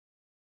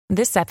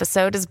This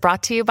episode is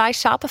brought to you by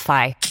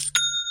Shopify.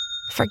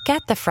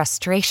 Forget the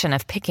frustration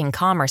of picking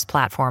commerce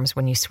platforms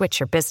when you switch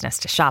your business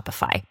to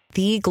Shopify,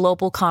 the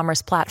global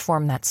commerce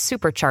platform that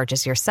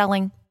supercharges your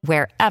selling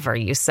wherever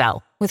you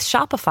sell. With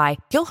Shopify,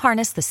 you'll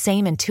harness the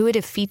same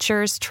intuitive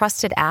features,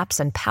 trusted apps,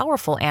 and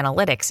powerful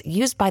analytics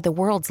used by the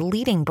world's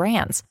leading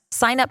brands.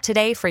 Sign up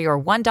today for your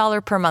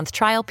 $1 per month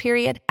trial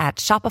period at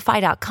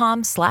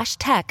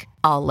shopify.com/tech,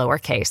 all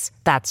lowercase.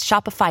 That's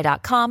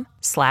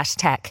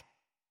shopify.com/tech.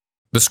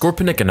 The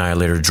Scorpenek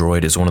Annihilator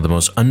droid is one of the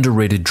most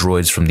underrated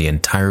droids from the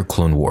entire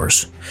Clone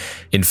Wars.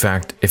 In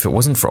fact, if it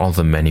wasn't for all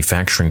the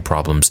manufacturing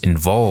problems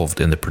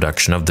involved in the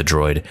production of the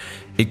droid,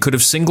 it could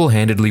have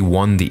single-handedly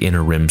won the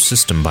Inner Rim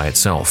system by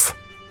itself.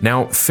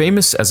 Now,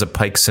 famous as a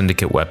Pike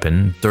Syndicate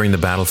weapon during the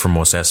battle for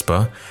Mos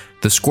Espa,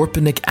 the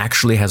Scorpenek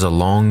actually has a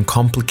long,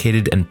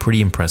 complicated, and pretty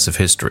impressive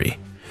history.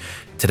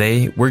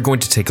 Today, we're going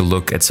to take a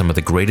look at some of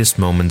the greatest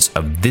moments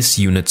of this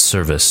unit's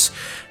service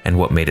and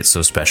what made it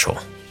so special.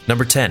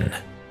 Number 10.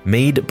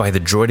 Made by the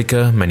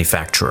Droideka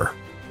manufacturer.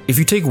 If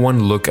you take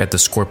one look at the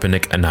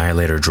Scorpenek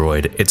Annihilator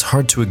droid, it's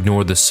hard to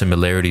ignore the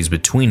similarities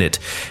between it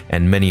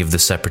and many of the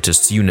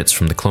Separatists' units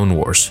from the Clone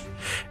Wars.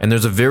 And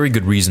there's a very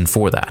good reason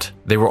for that.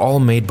 They were all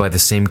made by the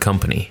same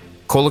company,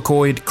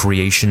 Colicoid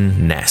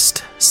Creation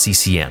Nest,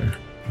 CCN.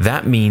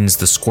 That means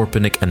the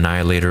Scorpenek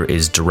Annihilator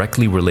is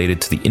directly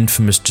related to the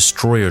infamous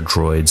destroyer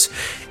droids,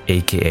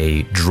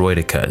 aka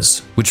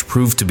Droidekas, which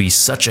proved to be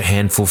such a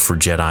handful for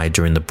Jedi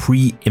during the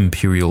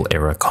pre-Imperial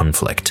era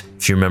conflict.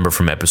 If you remember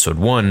from episode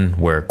 1,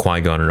 where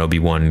Qui-Gon and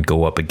Obi-Wan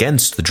go up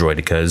against the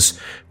Droidekas,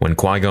 when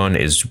Qui-Gon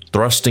is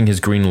thrusting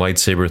his green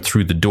lightsaber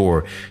through the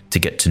door to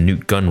get to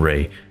Newt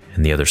Gunray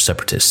and the other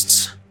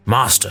Separatists.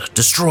 Master,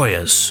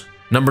 destroyers!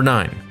 Number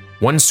 9.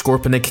 One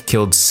Scorpenek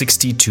killed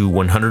 60 to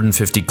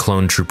 150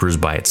 clone troopers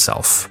by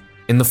itself.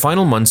 In the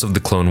final months of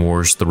the Clone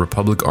Wars, the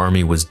Republic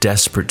Army was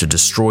desperate to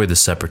destroy the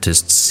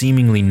Separatists'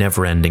 seemingly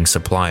never-ending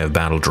supply of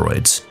battle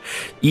droids.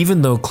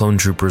 Even though clone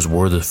troopers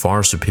were the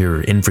far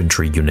superior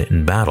infantry unit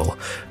in battle,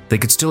 they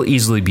could still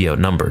easily be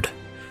outnumbered.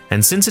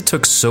 And since it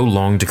took so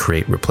long to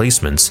create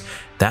replacements,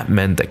 that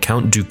meant that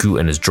Count Dooku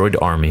and his droid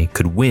army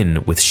could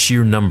win with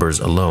sheer numbers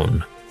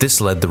alone. This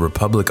led the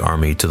Republic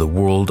Army to the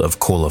world of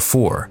Kola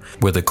 4,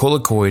 where the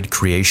Colicoid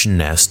Creation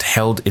Nest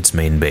held its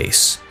main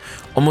base.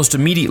 Almost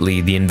immediately,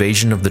 the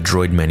invasion of the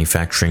droid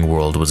manufacturing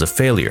world was a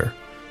failure.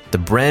 The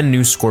brand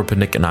new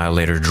Scorpenek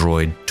Annihilator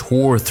droid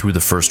tore through the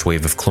first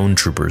wave of clone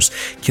troopers,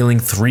 killing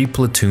 3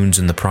 platoons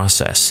in the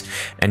process,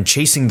 and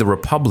chasing the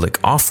Republic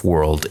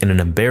off-world in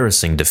an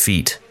embarrassing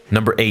defeat.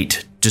 Number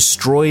 8.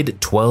 Destroyed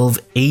 12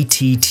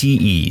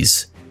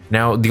 ATTEs.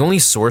 Now, the only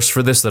source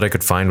for this that I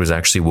could find was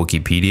actually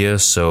Wikipedia,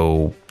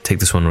 so take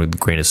this one with a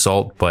grain of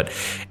salt, but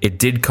it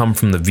did come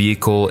from the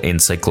Vehicle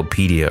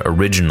Encyclopedia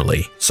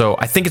originally. So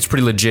I think it's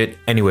pretty legit.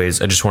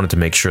 Anyways, I just wanted to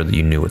make sure that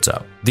you knew what's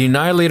up. The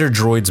Annihilator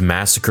droid's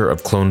massacre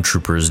of clone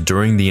troopers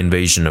during the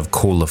invasion of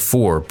Kola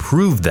 4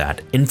 proved that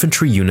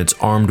infantry units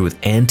armed with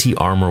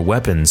anti-armor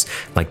weapons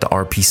like the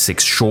RP-6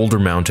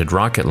 shoulder-mounted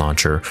rocket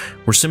launcher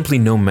were simply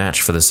no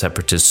match for the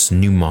Separatists'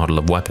 new model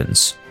of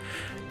weapons.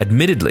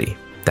 Admittedly,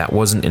 that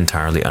wasn't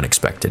entirely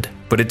unexpected,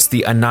 but it's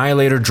the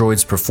Annihilator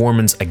droid's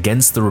performance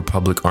against the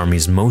Republic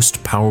Army's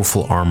most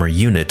powerful armor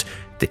unit,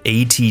 the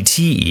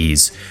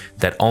ATTEs,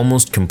 that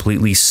almost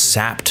completely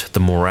sapped the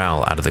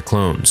morale out of the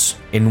clones.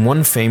 In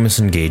one famous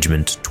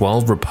engagement,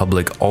 12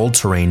 Republic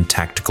all-terrain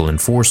tactical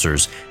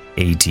enforcers,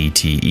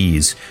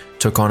 ATTEs,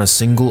 took on a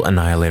single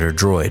Annihilator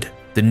droid.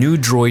 The new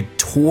droid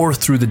tore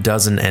through the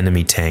dozen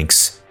enemy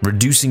tanks,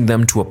 reducing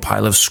them to a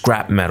pile of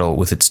scrap metal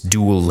with its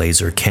dual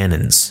laser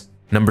cannons.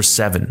 Number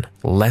 7.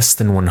 Less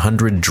than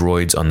 100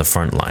 droids on the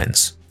front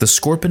lines. The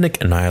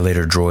Scorpenek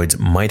Annihilator droids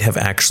might have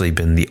actually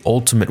been the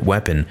ultimate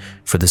weapon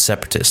for the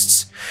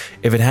Separatists.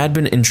 If it had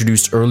been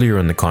introduced earlier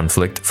in the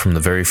conflict, from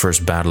the very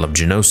first Battle of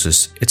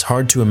Geonosis, it's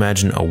hard to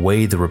imagine a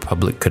way the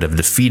Republic could have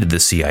defeated the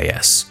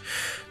CIS.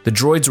 The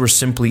droids were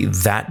simply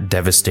that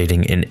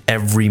devastating in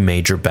every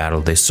major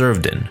battle they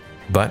served in.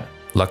 But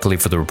luckily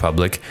for the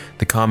Republic,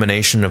 the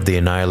combination of the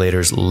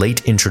Annihilator's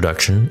late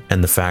introduction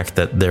and the fact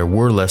that there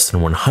were less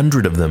than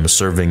 100 of them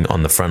serving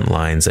on the front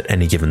lines at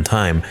any given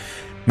time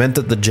meant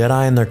that the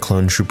Jedi and their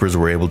clone troopers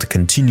were able to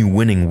continue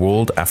winning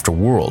world after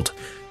world,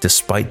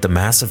 despite the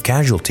massive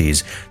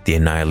casualties the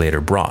Annihilator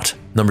brought.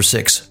 Number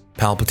 6.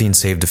 Palpatine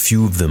saved a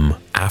few of them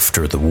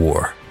after the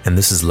war, and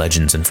this is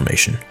Legends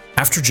information.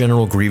 After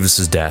General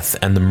Grievous's death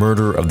and the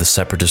murder of the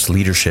Separatist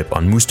leadership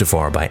on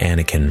Mustafar by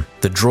Anakin,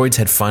 the droids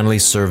had finally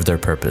served their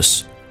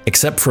purpose.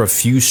 Except for a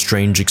few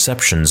strange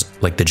exceptions,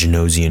 like the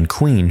Genosian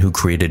Queen who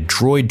created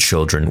droid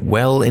children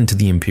well into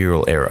the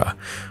Imperial era,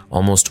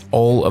 almost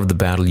all of the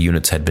battle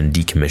units had been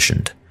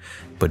decommissioned.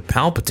 But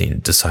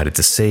Palpatine decided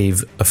to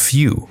save a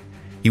few.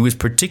 He was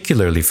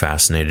particularly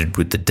fascinated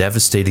with the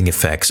devastating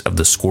effects of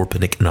the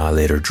Scorpenek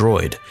Annihilator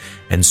droid,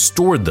 and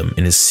stored them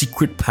in his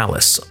secret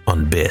palace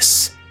on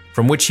Biss,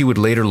 from which he would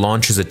later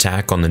launch his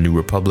attack on the New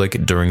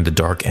Republic during the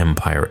Dark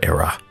Empire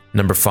era.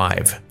 Number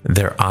 5.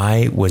 Their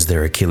eye was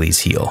their Achilles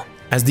heel.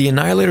 As the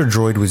Annihilator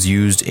droid was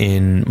used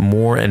in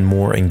more and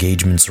more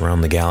engagements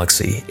around the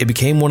galaxy, it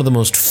became one of the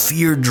most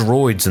feared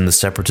droids in the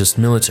Separatist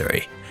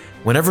military.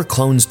 Whenever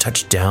clones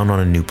touched down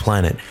on a new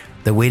planet,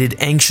 they waited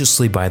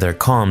anxiously by their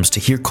comms to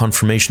hear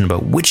confirmation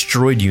about which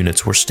droid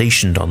units were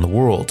stationed on the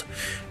world,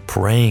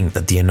 praying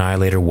that the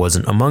Annihilator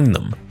wasn't among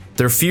them.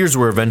 Their fears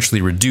were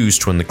eventually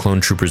reduced when the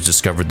clone troopers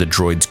discovered the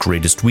droid's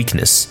greatest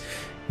weakness.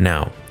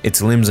 Now,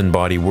 its limbs and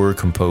body were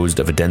composed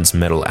of a dense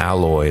metal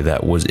alloy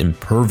that was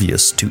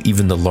impervious to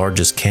even the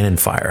largest cannon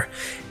fire,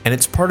 and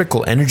its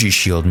particle energy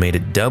shield made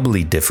it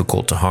doubly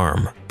difficult to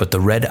harm. But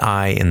the red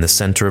eye in the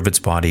center of its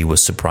body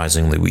was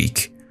surprisingly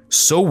weak.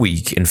 So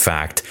weak, in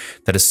fact,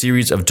 that a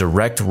series of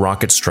direct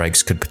rocket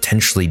strikes could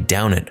potentially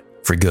down it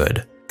for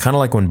good. Kind of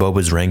like when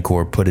Boba's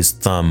Rancor put his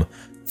thumb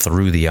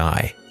through the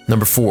eye.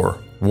 Number 4.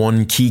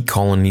 One key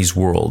colony's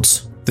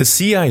worlds. The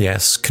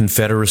CIS,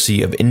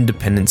 Confederacy of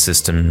Independent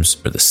Systems,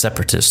 or the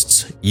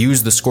Separatists,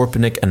 used the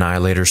Scorpenek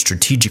Annihilator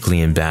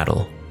strategically in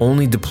battle,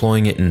 only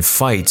deploying it in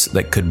fights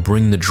that could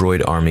bring the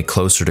droid army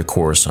closer to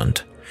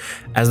Coruscant.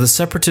 As the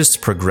Separatists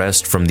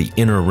progressed from the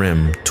Inner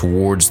Rim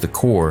towards the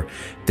core,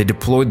 they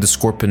deployed the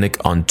Scorpenek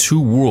on 2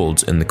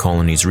 worlds in the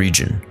colony's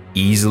region,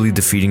 easily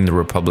defeating the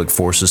Republic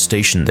forces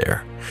stationed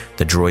there.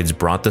 The droids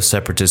brought the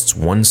Separatists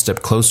one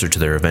step closer to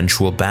their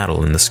eventual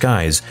battle in the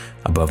skies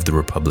above the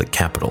Republic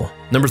capital.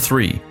 Number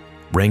 3.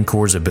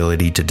 Rancor's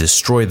ability to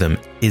destroy them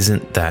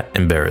isn't that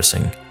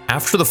embarrassing.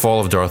 After the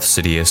fall of Darth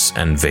Sidious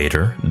and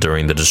Vader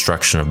during the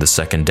destruction of the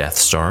second Death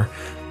Star,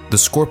 the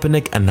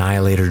Scorpenek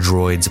Annihilator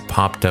droids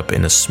popped up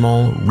in a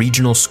small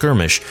regional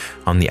skirmish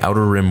on the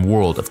Outer Rim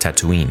world of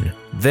Tatooine.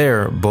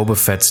 There, Boba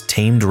Fett's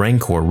tamed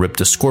Rancor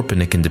ripped a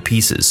Scorpenek into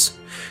pieces.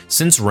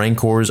 Since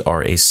Rancors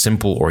are a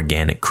simple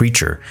organic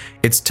creature,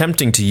 it's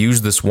tempting to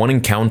use this one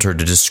encounter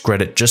to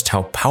discredit just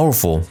how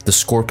powerful the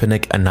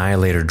Scorpenek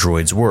Annihilator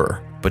droids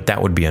were, but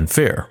that would be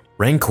unfair.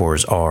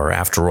 Rancors are,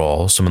 after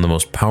all, some of the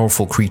most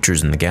powerful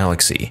creatures in the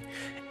galaxy.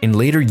 In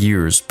later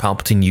years,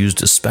 Palpatine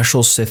used a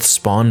special Sith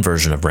spawn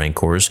version of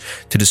Rancors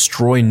to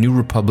destroy New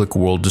Republic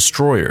world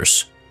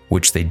destroyers,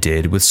 which they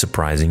did with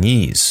surprising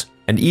ease.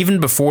 And even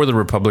before the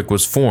Republic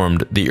was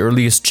formed, the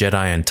earliest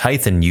Jedi on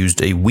Tython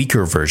used a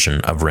weaker version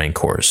of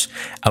Rancors,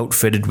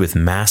 outfitted with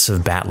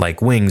massive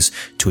bat-like wings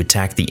to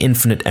attack the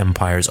Infinite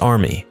Empire's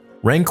army.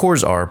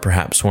 Rancors are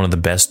perhaps one of the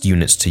best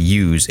units to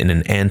use in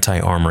an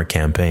anti-armor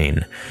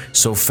campaign,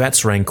 so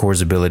Fett's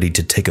Rancor's ability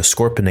to take a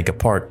Scorpenek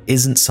apart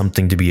isn't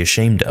something to be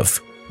ashamed of.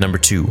 Number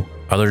 2.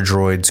 Other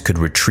droids could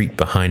retreat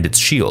behind its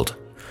shield.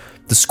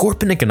 The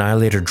Scorpenek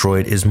Annihilator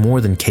droid is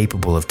more than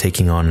capable of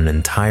taking on an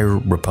entire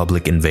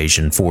Republic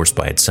invasion force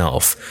by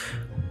itself,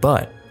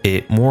 but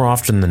it, more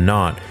often than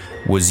not,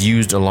 was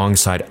used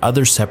alongside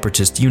other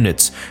Separatist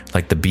units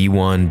like the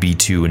B-1,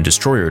 B-2, and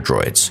Destroyer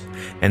droids.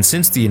 And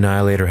since the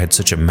Annihilator had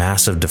such a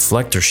massive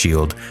deflector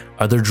shield,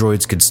 other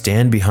droids could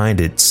stand behind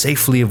it,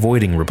 safely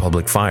avoiding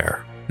Republic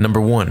fire.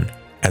 Number 1.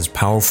 As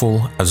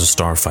powerful as a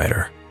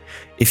starfighter.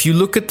 If you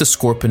look at the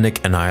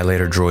Scorpenek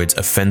Annihilator droid's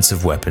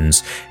offensive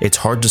weapons, it's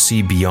hard to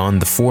see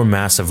beyond the 4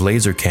 massive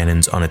laser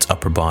cannons on its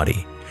upper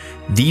body.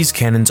 These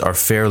cannons are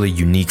fairly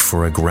unique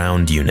for a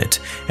ground unit,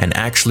 and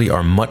actually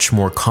are much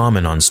more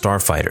common on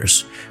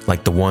starfighters,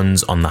 like the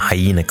ones on the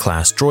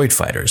Hyena-class droid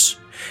fighters.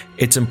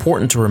 It's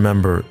important to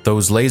remember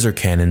those laser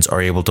cannons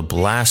are able to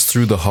blast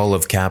through the hull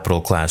of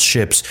Capital-class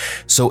ships,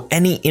 so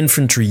any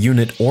infantry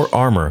unit or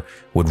armor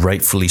would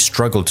rightfully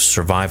struggle to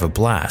survive a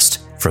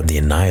blast from the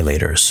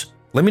Annihilators.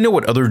 Let me know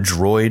what other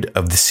droid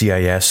of the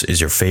CIS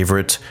is your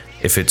favorite.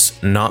 If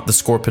it's not the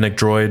Scorpenek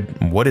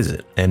droid, what is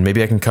it? And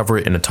maybe I can cover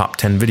it in a top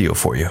 10 video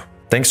for you.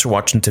 Thanks for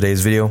watching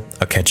today's video.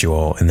 I'll catch you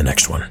all in the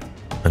next one.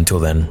 Until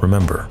then,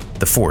 remember,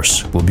 the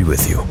Force will be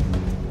with you.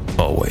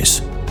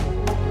 Always.